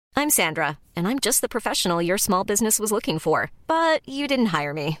I'm Sandra, and I'm just the professional your small business was looking for. But you didn't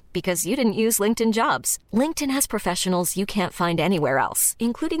hire me because you didn't use LinkedIn Jobs. LinkedIn has professionals you can't find anywhere else,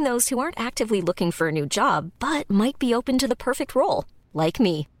 including those who aren't actively looking for a new job, but might be open to the perfect role, like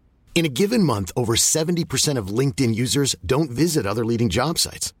me. In a given month, over 70% of LinkedIn users don't visit other leading job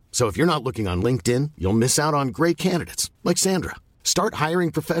sites. So if you're not looking on LinkedIn, you'll miss out on great candidates like Sandra. Start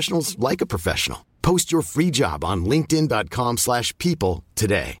hiring professionals like a professional. Post your free job on linkedin.com/people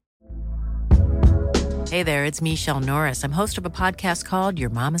today. Hey there, it's Michelle Norris. I'm host of a podcast called Your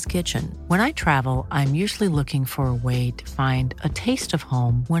Mama's Kitchen. When I travel, I'm usually looking for a way to find a taste of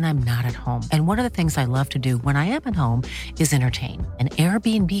home when I'm not at home. And one of the things I love to do when I am at home is entertain. And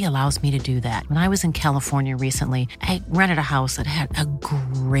Airbnb allows me to do that. When I was in California recently, I rented a house that had a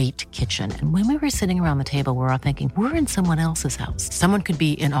great kitchen. And when we were sitting around the table, we're all thinking, we're in someone else's house. Someone could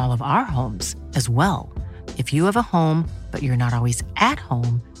be in all of our homes as well. If you have a home, but you're not always at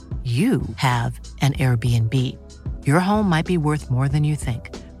home, you have an Airbnb. Your home might be worth more than you think.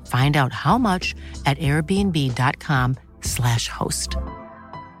 Find out how much at airbnb.com/host.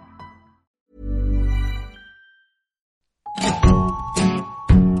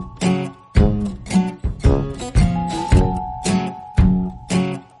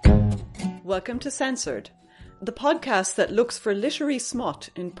 Welcome to Censored, the podcast that looks for literary smut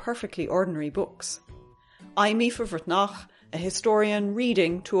in perfectly ordinary books. I'm Aoife Bhrutnach, a historian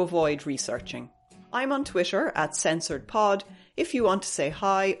reading to avoid researching. I'm on Twitter at CensoredPod if you want to say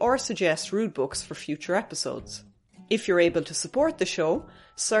hi or suggest rude books for future episodes. If you're able to support the show,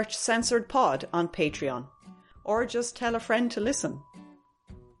 search CensoredPod on Patreon, or just tell a friend to listen.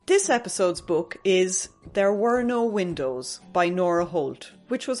 This episode's book is There Were No Windows by Nora Holt,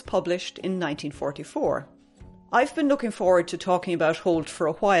 which was published in 1944. I've been looking forward to talking about Holt for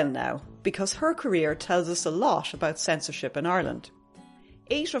a while now, because her career tells us a lot about censorship in Ireland.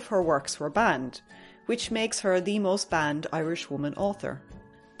 8 of her works were banned, which makes her the most banned Irish woman author.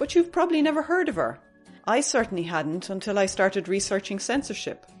 But you've probably never heard of her. I certainly hadn't until I started researching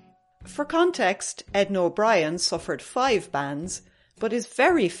censorship. For context, Edna O'Brien suffered 5 bans, but is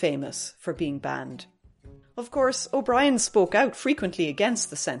very famous for being banned. Of course, O'Brien spoke out frequently against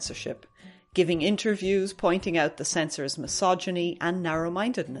the censorship, giving interviews pointing out the censors' misogyny and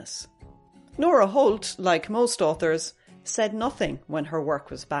narrow-mindedness. Nora Holt, like most authors, said nothing when her work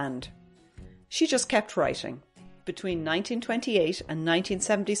was banned. She just kept writing. Between 1928 and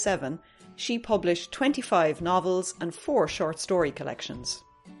 1977, she published 25 novels and 4 short story collections.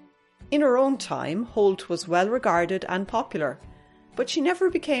 In her own time, Holt was well regarded and popular, but she never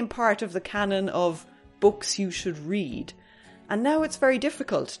became part of the canon of books you should read, and now it's very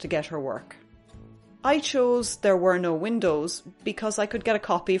difficult to get her work. I chose There Were No Windows because I could get a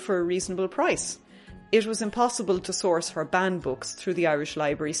copy for a reasonable price. It was impossible to source her banned books through the Irish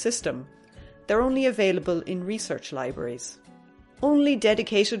library system. They're only available in research libraries. Only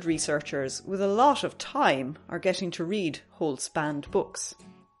dedicated researchers with a lot of time are getting to read Holt's banned books.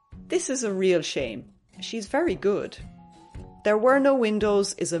 This is a real shame. She's very good. There Were No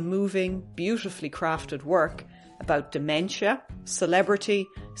Windows is a moving, beautifully crafted work about dementia, celebrity,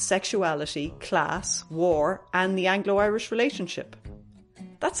 sexuality, class, war, and the Anglo-Irish relationship.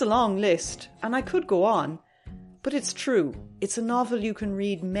 That's a long list, and I could go on, but it's true, it's a novel you can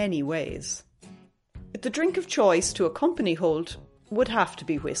read many ways. The drink of choice to accompany Holt would have to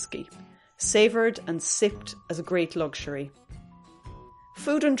be whiskey, savoured and sipped as a great luxury.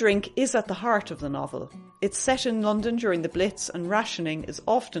 Food and drink is at the heart of the novel. It's set in London during the Blitz and rationing is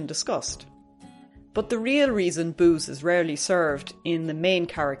often discussed. But the real reason booze is rarely served in the main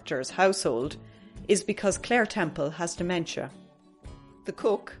character's household is because Claire Temple has dementia. The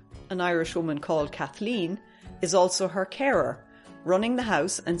cook, an Irish woman called Kathleen, is also her carer, running the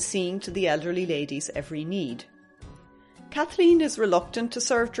house and seeing to the elderly lady's every need. Kathleen is reluctant to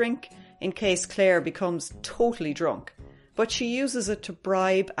serve drink in case Claire becomes totally drunk, but she uses it to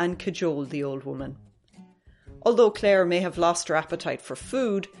bribe and cajole the old woman. Although Claire may have lost her appetite for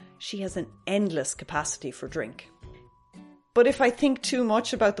food, she has an endless capacity for drink. But if I think too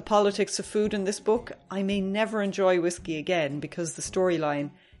much about the politics of food in this book, I may never enjoy whiskey again because the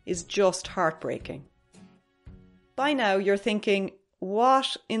storyline is just heartbreaking. By now you're thinking,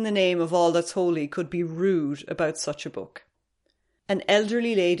 what in the name of all that's holy could be rude about such a book? An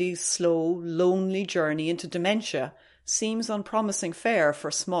elderly lady's slow, lonely journey into dementia seems unpromising fare for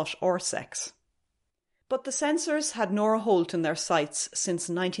smut or sex. But the censors had Nora Holt in their sights since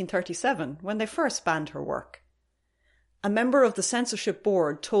 1937, when they first banned her work. A member of the censorship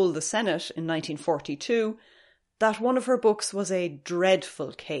board told the Senate in 1942 that one of her books was a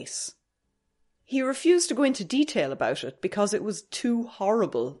dreadful case. He refused to go into detail about it because it was too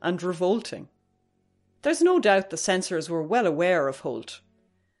horrible and revolting. There's no doubt the censors were well aware of Holt.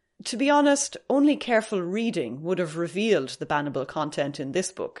 To be honest, only careful reading would have revealed the bannable content in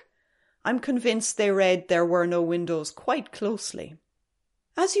this book. I'm convinced they read There Were No Windows quite closely.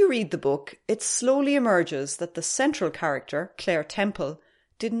 As you read the book, it slowly emerges that the central character, Claire Temple,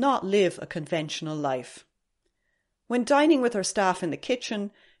 did not live a conventional life. When dining with her staff in the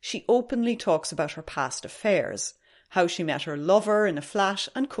kitchen, she openly talks about her past affairs, how she met her lover in a flat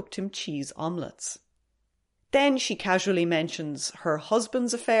and cooked him cheese omelettes. Then she casually mentions her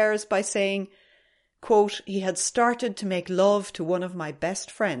husband's affairs by saying, quote, "He had started to make love to one of my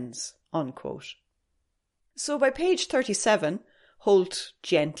best friends," unquote. So by page 37, Holt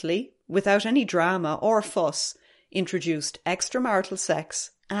gently, without any drama or fuss, introduced extramarital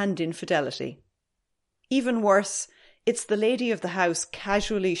sex and infidelity. Even worse, it's the lady of the house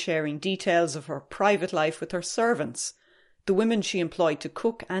casually sharing details of her private life with her servants, the women she employed to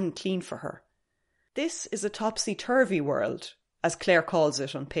cook and clean for her. This is a topsy-turvy world, as Claire calls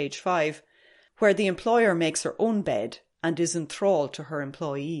it on page 5, where the employer makes her own bed and is enthralled to her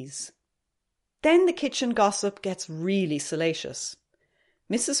employees. Then the kitchen gossip gets really salacious.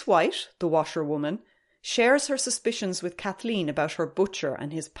 Mrs. White, the washerwoman, shares her suspicions with Kathleen about her butcher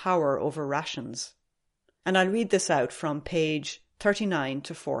and his power over rations. And I'll read this out from page 39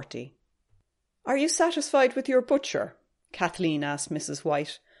 to 40. "Are you satisfied with your butcher?" Kathleen asked Mrs.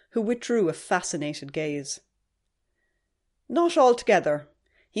 White, who withdrew a fascinated gaze. "Not altogether.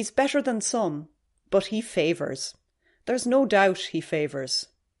 He's better than some, but he favours. There's no doubt he favours.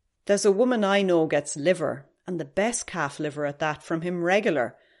 There's a woman I know gets liver, and the best calf liver at that, from him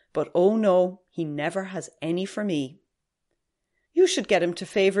regular, but oh no, he never has any for me." "You should get him to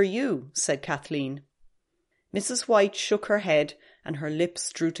favour you," said Kathleen. Mrs. White shook her head and her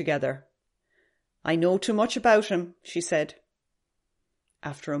lips drew together. "I know too much about him," she said.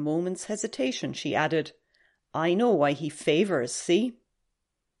 After a moment's hesitation, she added, "I know why he favours, see?"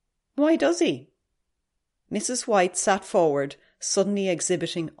 "Why does he?" Mrs. White sat forward, suddenly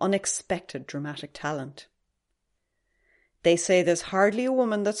exhibiting unexpected dramatic talent. "They say there's hardly a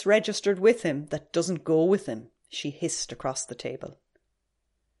woman that's registered with him that doesn't go with him," she hissed across the table.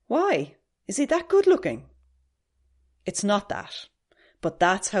 "Why? Is he that good-looking?" "It's not that, but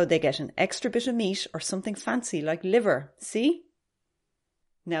that's how they get an extra bit of meat or something fancy like liver, see?"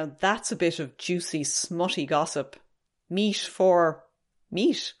 Now that's a bit of juicy, smutty gossip. Meat for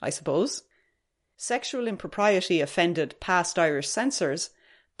meat, I suppose. Sexual impropriety offended past Irish censors,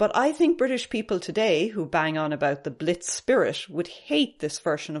 but I think British people today who bang on about the Blitz spirit would hate this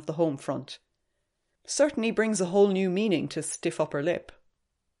version of the home front. Certainly brings a whole new meaning to stiff upper lip.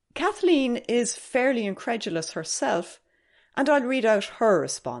 Kathleen is fairly incredulous herself, and I'll read out her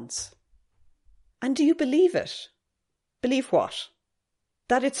response. "And do you believe it?" "Believe what?"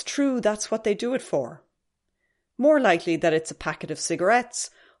 "That it's true that's what they do it for." "More likely that it's a packet of cigarettes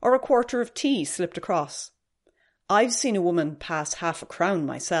or a quarter of tea slipped across. I've seen a woman pass £50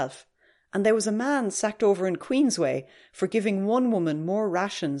 myself, and there was a man sacked over in Queensway for giving one woman more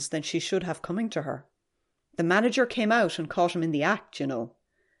rations than she should have coming to her. The manager came out and caught him in the act, you know.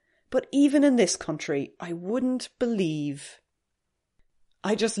 But even in this country, I wouldn't believe..."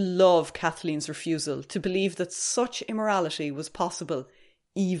 I just love Kathleen's refusal to believe that such immorality was possible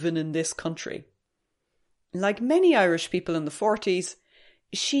even in this country. Like many Irish people in the 40s,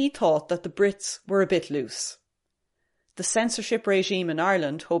 she thought that the Brits were a bit loose. The censorship regime in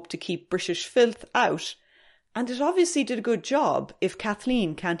Ireland hoped to keep British filth out, and it obviously did a good job if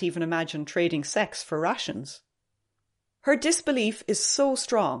Kathleen can't even imagine trading sex for rations. Her disbelief is so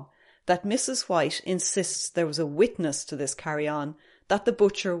strong that Mrs. White insists there was a witness to this carry-on, that the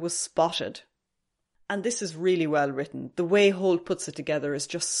butcher was spotted. And this is really well written. The way Holt puts it together is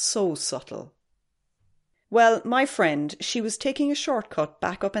just so subtle. "Well, my friend, she was taking a shortcut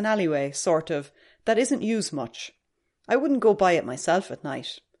back up an alleyway, sort of, that isn't used much. I wouldn't go by it myself at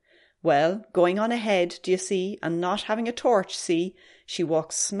night. Well, going on ahead, do you see, and not having a torch, see, she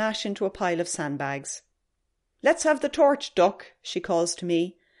walks smash into a pile of sandbags. 'Let's have the torch, Duck,' she calls to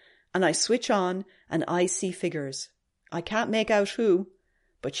me, and I switch on and I see figures. I can't make out who,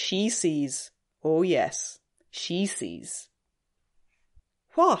 but she sees. Oh yes, she sees."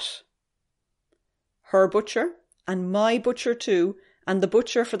 "What?" "Her butcher, and my butcher too, and the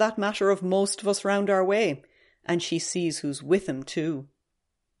butcher for that matter of most of us round our way, and she sees who's with him too."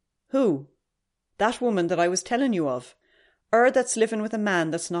 "Who?" "That woman that I was telling you of. Her that's living with a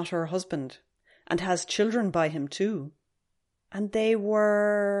man that's not her husband, and has children by him too." "And they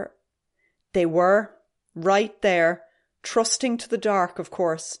were..." "They were, right there, trusting to the dark, of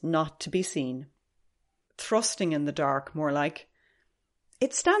course, not to be seen." thrusting in the dark, more like.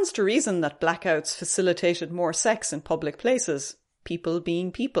 It stands to reason that blackouts facilitated more sex in public places, people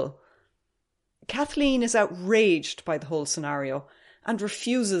being people. Kathleen is outraged by the whole scenario and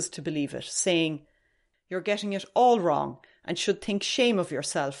refuses to believe it, saying, "You're getting it all wrong and should think shame of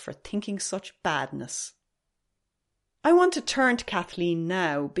yourself for thinking such badness." I want to turn to Kathleen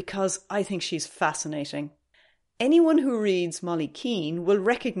now because I think she's fascinating. Anyone who reads Molly Keane will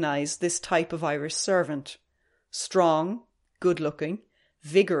recognise this type of Irish servant. Strong, good-looking,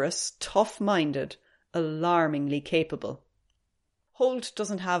 vigorous, tough-minded, alarmingly capable. Holt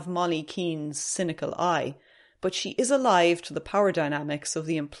doesn't have Molly Keane's cynical eye, but she is alive to the power dynamics of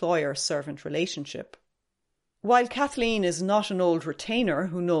the employer-servant relationship. While Kathleen is not an old retainer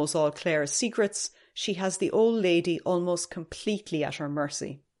who knows all Claire's secrets, she has the old lady almost completely at her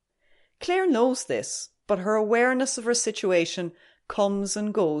mercy. Claire knows this, but her awareness of her situation comes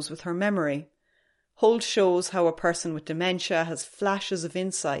and goes with her memory. Holt shows how a person with dementia has flashes of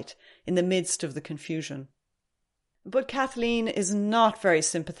insight in the midst of the confusion. But Kathleen is not very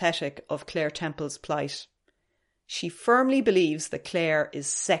sympathetic of Claire Temple's plight. She firmly believes that Claire is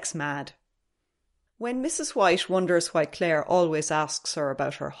sex mad. When Mrs. White wonders why Claire always asks her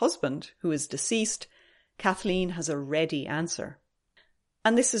about her husband, who is deceased, Kathleen has a ready answer.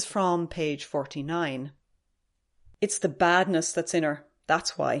 And this is from page 49. "It's the badness that's in her,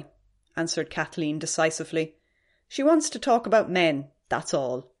 that's why," answered Kathleen decisively. "She wants to talk about men, that's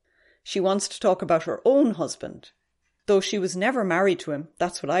all. She wants to talk about her own husband. Though she was never married to him,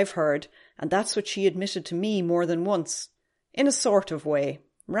 that's what I've heard, and that's what she admitted to me more than once. In a sort of way.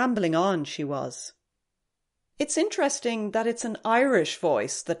 Rambling on, she was." It's interesting that it's an Irish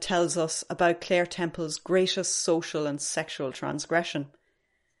voice that tells us about Claire Temple's greatest social and sexual transgression.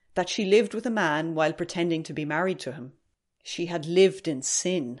 That she lived with a man while pretending to be married to him. She had lived in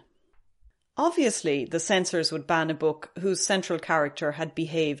sin. Obviously, the censors would ban a book whose central character had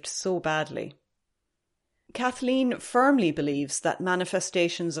behaved so badly. Kathleen firmly believes that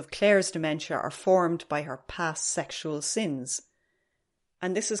manifestations of Claire's dementia are formed by her past sexual sins.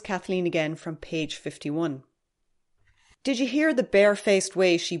 And this is Kathleen again from page 51. "Did you hear the barefaced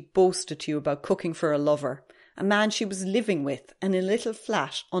way she boasted to you about cooking for a lover, a man she was living with and in a little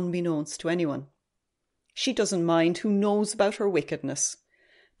flat unbeknownst to anyone? She doesn't mind who knows about her wickedness.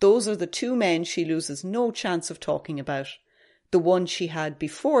 Those are the two men she loses no chance of talking about. The one she had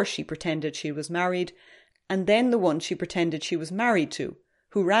before she pretended she was married, and then the one she pretended she was married to,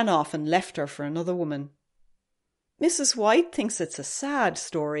 who ran off and left her for another woman." Mrs. White thinks it's a sad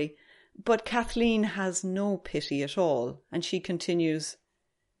story, but Kathleen has no pity at all, and she continues,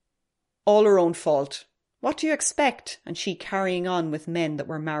 "All her own fault. What do you expect? And she carrying on with men that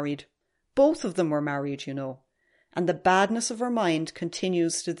were married. Both of them were married, you know. And the badness of her mind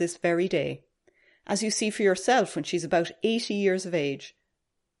continues to this very day, as you see for yourself when she's about 80 years of age.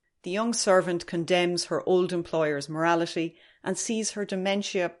 The young servant condemns her old employer's morality and sees her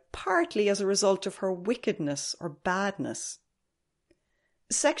dementia partly as a result of her wickedness or badness.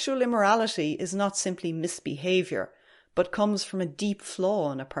 Sexual immorality is not simply misbehaviour, but comes from a deep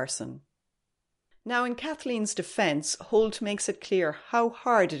flaw in a person. Now, in Kathleen's defence, Holt makes it clear how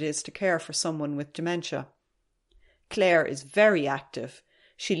hard it is to care for someone with dementia. Claire is very active.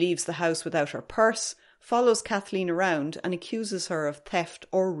 She leaves the house without her purse, follows Kathleen around and accuses her of theft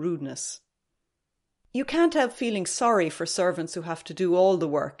or rudeness. You can't help feeling sorry for servants who have to do all the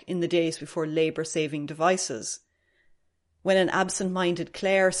work in the days before labour-saving devices. When an absent-minded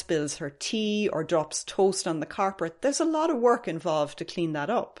Claire spills her tea or drops toast on the carpet, there's a lot of work involved to clean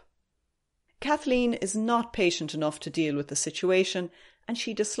that up. Kathleen is not patient enough to deal with the situation, and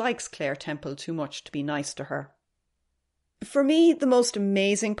she dislikes Claire Temple too much to be nice to her. For me, the most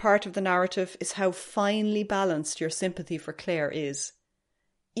amazing part of the narrative is how finely balanced your sympathy for Claire is.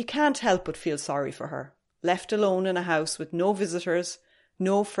 You can't help but feel sorry for her, left alone in a house with no visitors,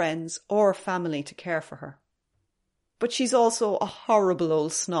 no friends or family to care for her. But she's also a horrible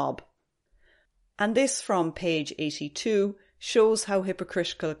old snob. And this from page 82 shows how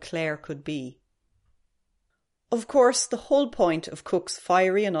hypocritical Claire could be. Of course, the whole point of Cook's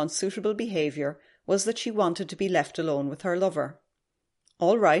fiery and unsuitable behaviour was that she wanted to be left alone with her lover.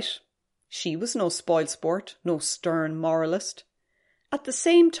 All right, she was no spoilsport, no stern moralist. At the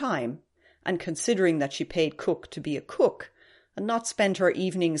same time, and considering that she paid Cook to be a cook, and not spend her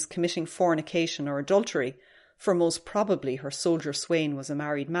evenings committing fornication or adultery, for most probably her soldier swain was a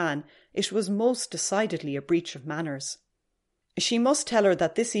married man, it was most decidedly a breach of manners. She must tell her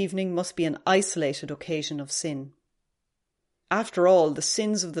that this evening must be an isolated occasion of sin. After all, the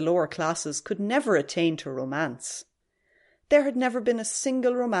sins of the lower classes could never attain to romance. There had never been a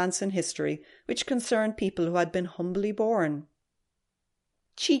single romance in history which concerned people who had been humbly born.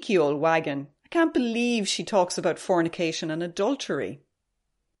 Cheeky old wagon. I can't believe she talks about fornication and adultery.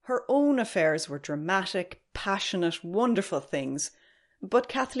 Her own affairs were dramatic, passionate, wonderful things, but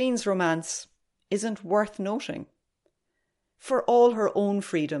Kathleen's romance isn't worth noting. For all her own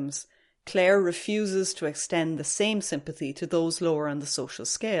freedoms, Claire refuses to extend the same sympathy to those lower on the social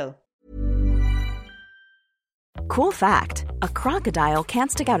scale. Cool fact, a crocodile can't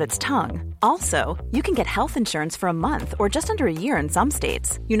stick out its tongue. Also, you can get health insurance for a month or just under a year in some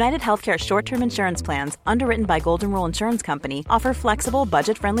states. United Healthcare short-term insurance plans, underwritten by Golden Rule Insurance Company, offer flexible,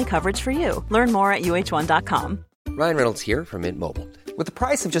 budget-friendly coverage for you. Learn more at UH1.com. Ryan Reynolds here from Mint Mobile. With the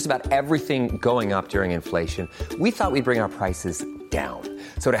price of just about everything going up during inflation, we thought we'd bring our prices down.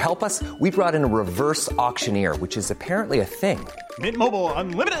 So to help us, we brought in a reverse auctioneer, which is apparently a thing. Mint Mobile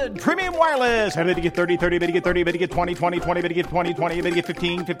Unlimited Premium Wireless. How to get 30, 30, bit to get 30, bit to get 20, 20, 20, bit to get 20, 20, bit to get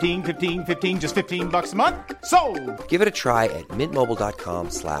 15, 15, 15, 15, just $15 a month? Sold! Give it a try at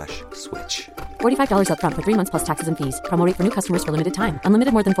mintmobile.com/switch. $45 up front for 3 months plus taxes and fees. Promo rate for new customers for limited time.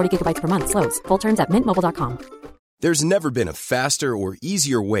 Unlimited more than 40 gigabytes per month. Slows full terms at mintmobile.com. There's never been a faster or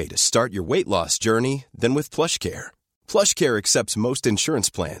easier way to start your weight loss journey than with PlushCare. PlushCare accepts most insurance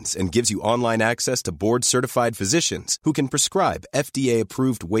plans and gives you online access to board-certified physicians who can prescribe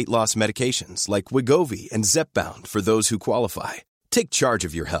FDA-approved weight loss medications like Wegovy and Zepbound for those who qualify. Take charge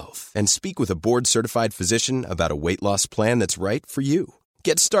of your health and speak with a board-certified physician about a weight loss plan that's right for you.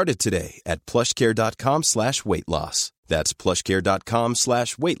 Get started today at plushcare.com/weight-loss. That's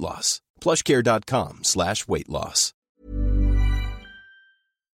plushcare.com/weight-loss. plushcare.com/weight-loss.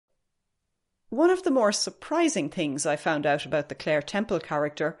 One of the more surprising things I found out about the Claire Temple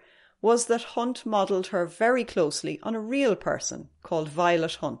character was that Hunt modelled her very closely on a real person called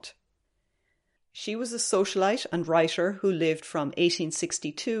Violet Hunt. She was a socialite and writer who lived from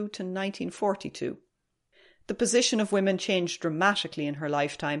 1862 to 1942. The position of women changed dramatically in her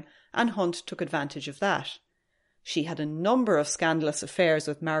lifetime, and Hunt took advantage of that. She had a number of scandalous affairs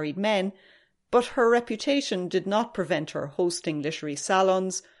with married men, but her reputation did not prevent her hosting literary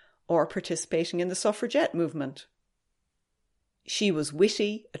salons or participating in the suffragette movement. She was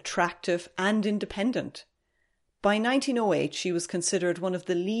witty, attractive, and independent. By 1908, she was considered one of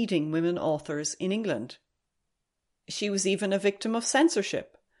the leading women authors in England. She was even a victim of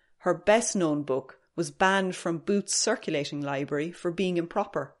censorship. Her best-known book was banned from Booth's circulating library for being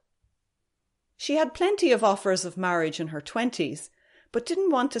improper. She had plenty of offers of marriage in her 20s, but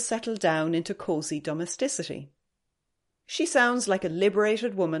didn't want to settle down into cosy domesticity. She sounds like a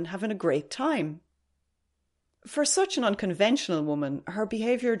liberated woman having a great time. For such an unconventional woman, her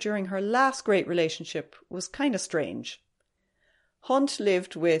behaviour during her last great relationship was kind of strange. Hunt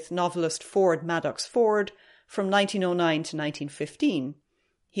lived with novelist Ford Madox Ford from 1909 to 1915.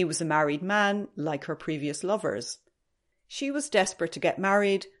 He was a married man, like her previous lovers. She was desperate to get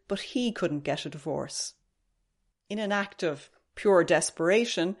married, but he couldn't get a divorce. In an act of pure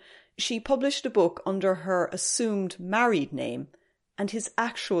desperation, she published a book under her assumed married name, and his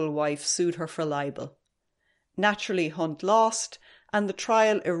actual wife sued her for libel. Naturally, Hunt lost, and the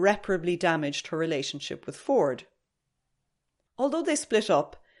trial irreparably damaged her relationship with Ford. Although they split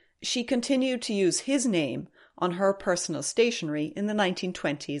up, she continued to use his name on her personal stationery in the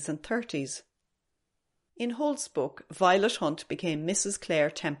 1920s and 30s. In Holt's book, Violet Hunt became Mrs.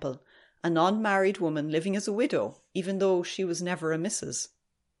 Claire Temple, a non-married woman living as a widow, even though she was never a Mrs.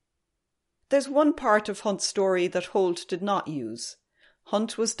 There's one part of Hunt's story that Holt did not use.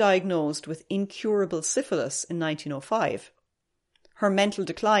 Hunt was diagnosed with incurable syphilis in 1905. Her mental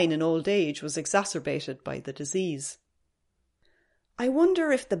decline in old age was exacerbated by the disease. I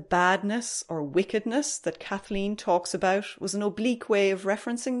wonder if the badness or wickedness that Kathleen talks about was an oblique way of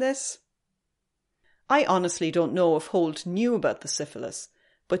referencing this. I honestly don't know if Holt knew about the syphilis,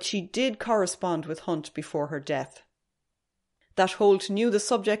 but she did correspond with Hunt before her death. That Holt knew the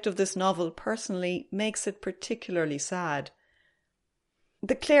subject of this novel personally makes it particularly sad.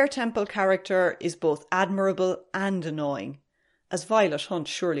 The Claire Temple character is both admirable and annoying, as Violet Hunt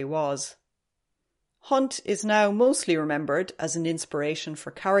surely was. Hunt is now mostly remembered as an inspiration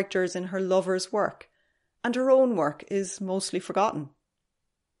for characters in her lover's work, and her own work is mostly forgotten.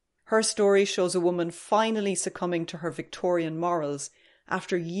 Her story shows a woman finally succumbing to her Victorian morals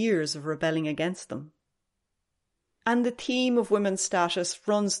after years of rebelling against them. And the theme of women's status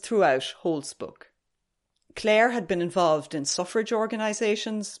runs throughout Holt's book. Claire had been involved in suffrage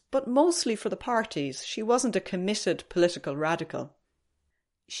organisations, but mostly for the parties. She wasn't a committed political radical.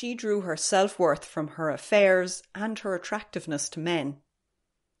 She drew her self-worth from her affairs and her attractiveness to men.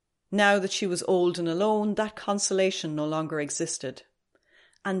 Now that she was old and alone, that consolation no longer existed.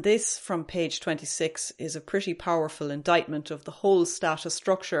 And this, from page 26, is a pretty powerful indictment of the whole status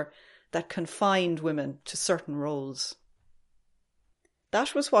structure that confined women to certain roles.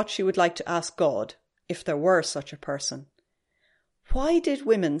 That was what she would like to ask God, if there were such a person. Why did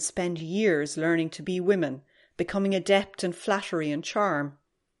women spend years learning to be women, becoming adept in flattery and charm?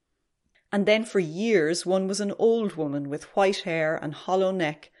 And then for years one was an old woman with white hair and hollow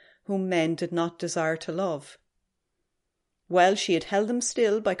neck whom men did not desire to love. Well, she had held them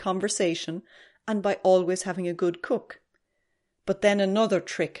still by conversation and by always having a good cook. But then another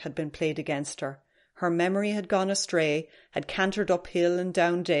trick had been played against her. Her memory had gone astray, had cantered up hill and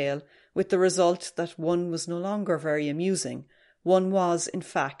down dale, with the result that one was no longer very amusing. One was, in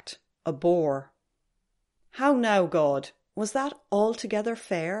fact, a bore. How now, God? Was that altogether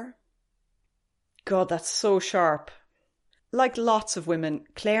fair? God, that's so sharp. Like lots of women,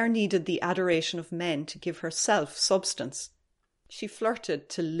 Claire needed the adoration of men to give herself substance. She flirted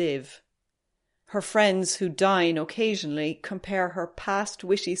to live. Her friends who dine occasionally compare her past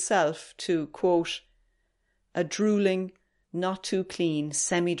witty self to, quote, a drooling, not too clean,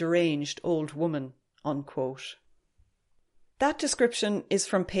 semi-deranged old woman, unquote. That description is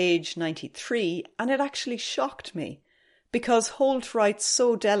from page 93, and it actually shocked me, because Holt writes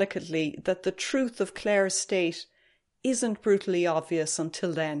so delicately that the truth of Claire's state isn't brutally obvious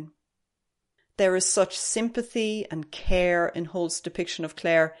until then. There is such sympathy and care in Holt's depiction of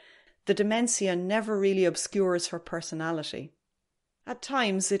Claire, the dementia never really obscures her personality. At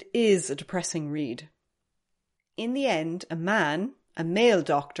times it is a depressing read. In the end, a male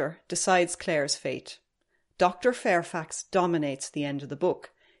doctor, decides Claire's fate. Dr. Fairfax dominates the end of the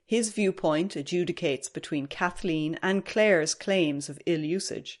book. His viewpoint adjudicates between Kathleen and Claire's claims of ill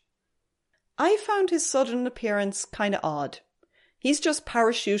usage. I found his sudden appearance kind of odd. He's just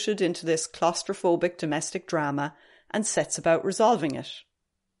parachuted into this claustrophobic domestic drama and sets about resolving it.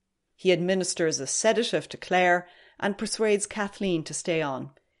 He administers a sedative to Claire and persuades Kathleen to stay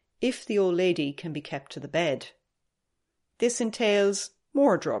on, if the old lady can be kept to the bed. This entails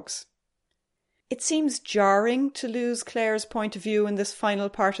more drugs. It seems jarring to lose Claire's point of view in this final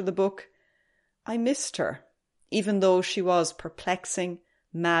part of the book. I missed her, even though she was perplexing,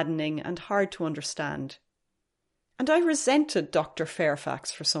 maddening, and hard to understand. And I resented Dr.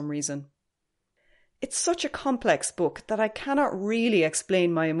 Fairfax for some reason. It's such a complex book that I cannot really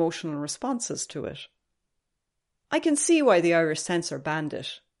explain my emotional responses to it. I can see why the Irish censor banned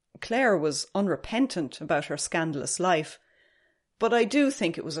it. Claire was unrepentant about her scandalous life, but I do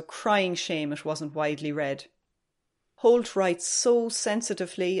think it was a crying shame it wasn't widely read. Holt writes so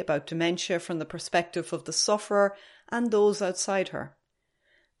sensitively about dementia from the perspective of the sufferer and those outside her.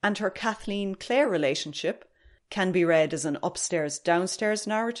 And her Kathleen-Claire relationship can be read as an upstairs-downstairs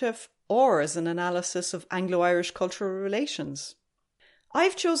narrative or as an analysis of Anglo-Irish cultural relations.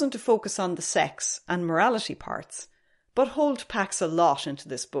 I've chosen to focus on the sex and morality parts, but Holt packs a lot into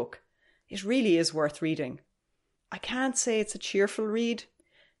this book. It really is worth reading. I can't say it's a cheerful read.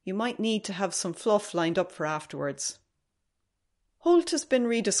 You might need to have some fluff lined up for afterwards. Holt has been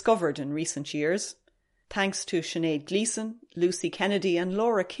rediscovered in recent years, thanks to Sinead Gleeson, Lucy Kennedy and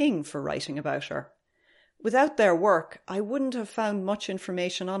Laura King for writing about her. Without their work, I wouldn't have found much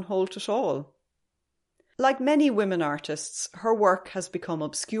information on Holt at all. Like many women artists, her work has become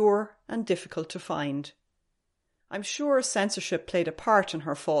obscure and difficult to find. I'm sure censorship played a part in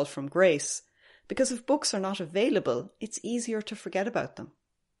her fall from grace, because if books are not available, it's easier to forget about them.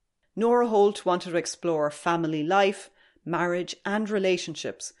 Nora Holt wanted to explore family life, marriage and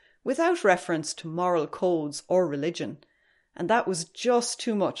relationships without reference to moral codes or religion, and that was just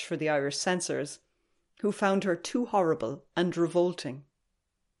too much for the Irish censors, who found her too horrible and revolting.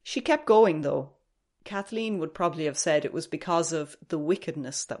 She kept going, though. Kathleen would probably have said it was because of the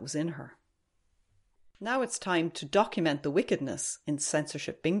wickedness that was in her. Now it's time to document the wickedness in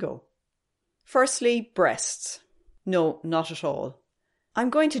censorship bingo. Firstly, breasts. No, not at all.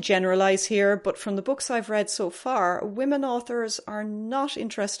 I'm going to generalise here, but from the books I've read so far, women authors are not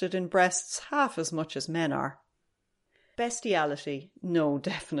interested in breasts half as much as men are. Bestiality? No,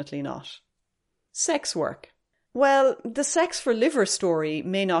 definitely not. Sex work. Well, the sex for liver story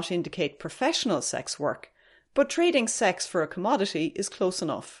may not indicate professional sex work, but trading sex for a commodity is close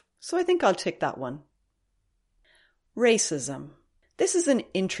enough, so I think I'll tick that one. Racism. This is an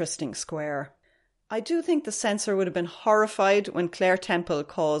interesting square. I do think the censor would have been horrified when Claire Temple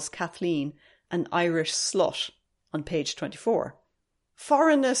calls Kathleen an Irish slut on page 24.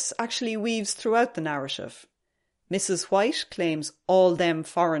 Foreignness actually weaves throughout the narrative. Mrs. White claims all them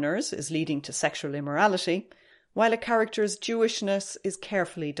foreigners is leading to sexual immorality, while a character's Jewishness is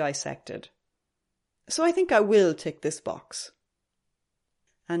carefully dissected. So I think I will tick this box.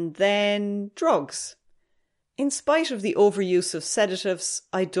 And then drugs. In spite of the overuse of sedatives,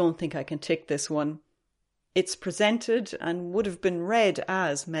 I don't think I can tick this one. It's presented and would have been read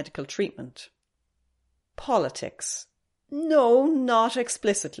as medical treatment. Politics. No, not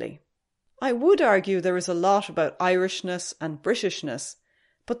explicitly. I would argue there is a lot about Irishness and Britishness,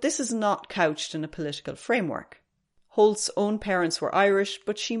 but this is not couched in a political framework. Holt's own parents were Irish,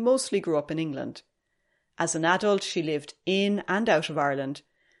 but she mostly grew up in England. As an adult, she lived in and out of Ireland,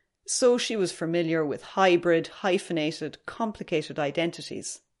 so she was familiar with hybrid, hyphenated, complicated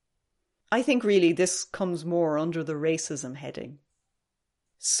identities. I think really this comes more under the racism heading.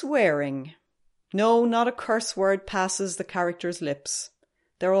 Swearing. No, not a curse word passes the character's lips.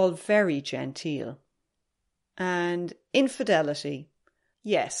 They're all very genteel. And infidelity.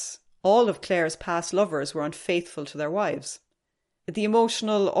 Yes, all of Claire's past lovers were unfaithful to their wives. The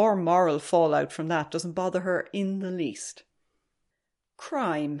emotional or moral fallout from that doesn't bother her in the least.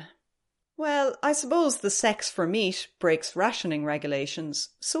 Crime. Well, I suppose the sex for meat breaks rationing regulations,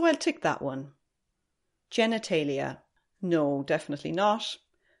 so I'll tick that one. Genitalia. No, definitely not.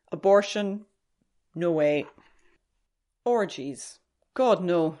 Abortion. No way. Orgies. God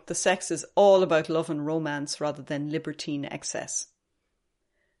no, the sex is all about love and romance rather than libertine excess.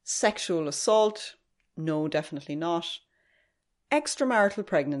 Sexual assault. No, definitely not. Extramarital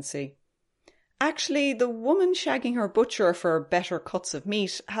pregnancy. Actually, the woman shagging her butcher for better cuts of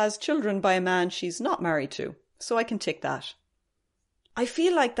meat has children by a man she's not married to, so I can tick that. I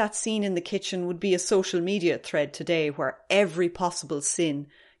feel like that scene in the kitchen would be a social media thread today where every possible sin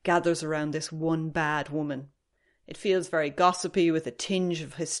gathers around this one bad woman. It feels very gossipy with a tinge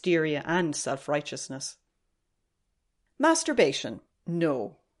of hysteria and self-righteousness. Masturbation.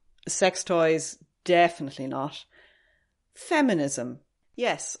 No. Sex toys. Definitely not. Feminism.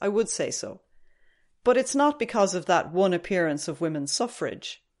 Yes, I would say so. But it's not because of that one appearance of women's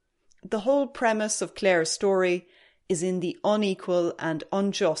suffrage. The whole premise of Claire's story is in the unequal and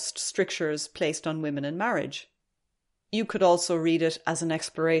unjust strictures placed on women in marriage. You could also read it as an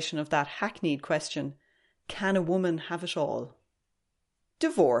exploration of that hackneyed question, can a woman have it all?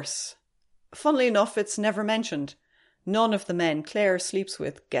 Divorce. Funnily enough, it's never mentioned. None of the men Claire sleeps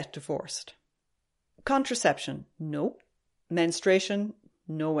with get divorced. Contraception. No. Menstruation.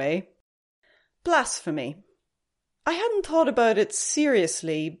 No way. Blasphemy. I hadn't thought about it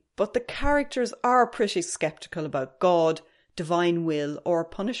seriously, but the characters are pretty sceptical about God, divine will, or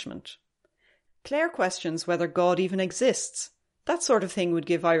punishment. Claire questions whether God even exists. That sort of thing would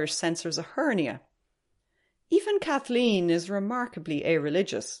give Irish censors a hernia. Even Kathleen is remarkably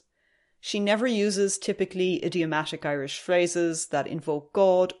irreligious. She never uses typically idiomatic Irish phrases that invoke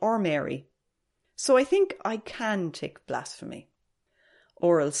God or Mary. So I think I can tick blasphemy.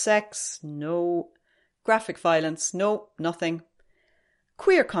 Oral sex, no. Graphic violence, no, nothing.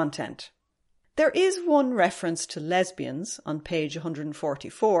 Queer content. There is one reference to lesbians on page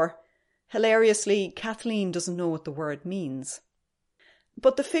 144. Hilariously, Kathleen doesn't know what the word means.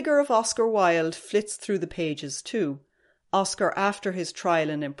 But the figure of Oscar Wilde flits through the pages too. Oscar after his trial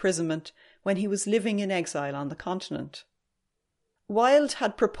and imprisonment when he was living in exile on the continent. Wilde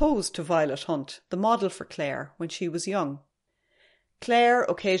had proposed to Violet Hunt, the model for Claire, when she was young. Claire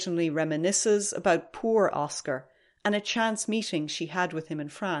occasionally reminisces about poor Oscar and a chance meeting she had with him in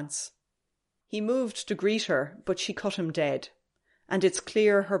France. He moved to greet her, but she cut him dead, and it's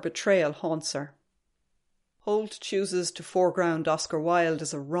clear her betrayal haunts her. Holt chooses to foreground Oscar Wilde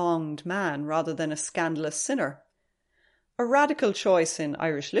as a wronged man rather than a scandalous sinner. A radical choice in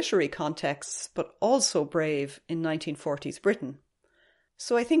Irish literary contexts, but also brave in 1940s Britain.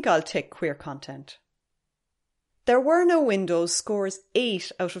 So I think I'll tick queer content. There Were No Windows scores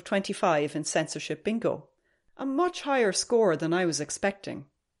 8 out of 25 in censorship bingo, a much higher score than I was expecting.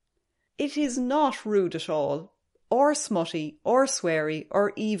 It is not rude at all, or smutty, or sweary,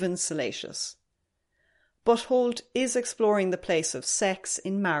 or even salacious. But Holt is exploring the place of sex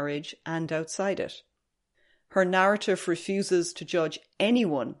in marriage and outside it. Her narrative refuses to judge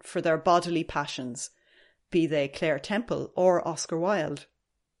anyone for their bodily passions, be they Claire Temple or Oscar Wilde.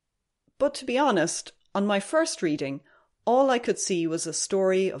 But to be honest, on my first reading, all I could see was a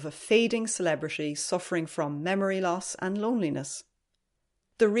story of a fading celebrity suffering from memory loss and loneliness.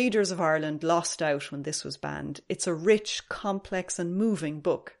 The readers of Ireland lost out when this was banned. It's a rich, complex and moving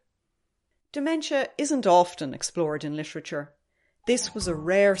book. Dementia isn't often explored in literature. This was a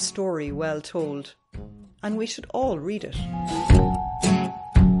rare story well told, and we should all read it.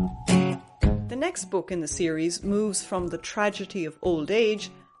 The next book in the series moves from the tragedy of old age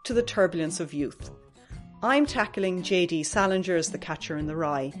to the turbulence of youth. I'm tackling J.D. Salinger's The Catcher in the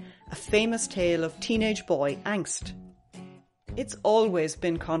Rye, a famous tale of teenage boy angst. It's always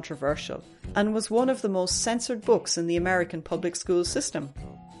been controversial and was one of the most censored books in the American public school system.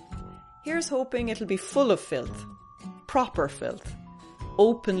 Here's hoping it'll be full of filth, proper filth,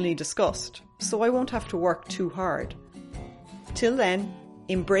 openly discussed, so I won't have to work too hard. Till then,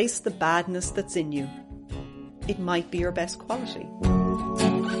 embrace the badness that's in you. It might be your best quality.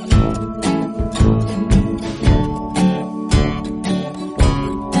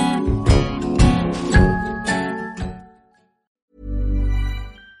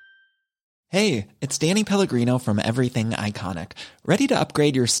 Hey, it's Danny Pellegrino from Everything Iconic. Ready to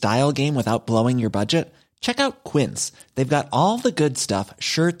upgrade your style game without blowing your budget? Check out Quince. They've got all the good stuff,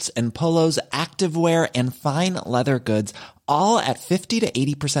 shirts and polos, activewear, and fine leather goods, all at 50 to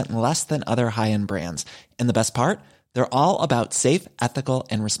 80% less than other high-end brands. And the best part? They're all about safe, ethical,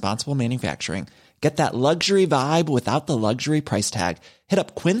 and responsible manufacturing. Get that luxury vibe without the luxury price tag. Hit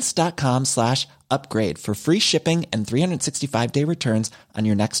up quince.com/upgrade for free shipping and 365-day returns on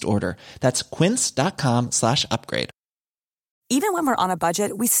your next order. That's quince.com/upgrade. Even when we're on a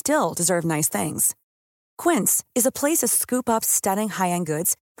budget, we still deserve nice things. Quince is a place to scoop up stunning high-end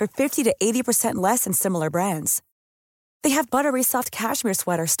goods for 50 to 80% less than similar brands. They have buttery soft cashmere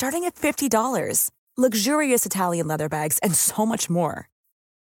sweaters starting at $50, luxurious Italian leather bags, and so much more.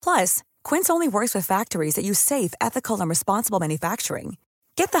 Plus, Quince only works with factories that use safe, ethical, and responsible manufacturing.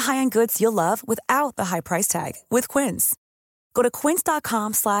 Get the high-end goods you'll love without the high price tag with Quince. Go to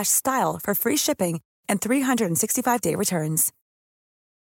quince.com/style for free shipping and 365-day returns.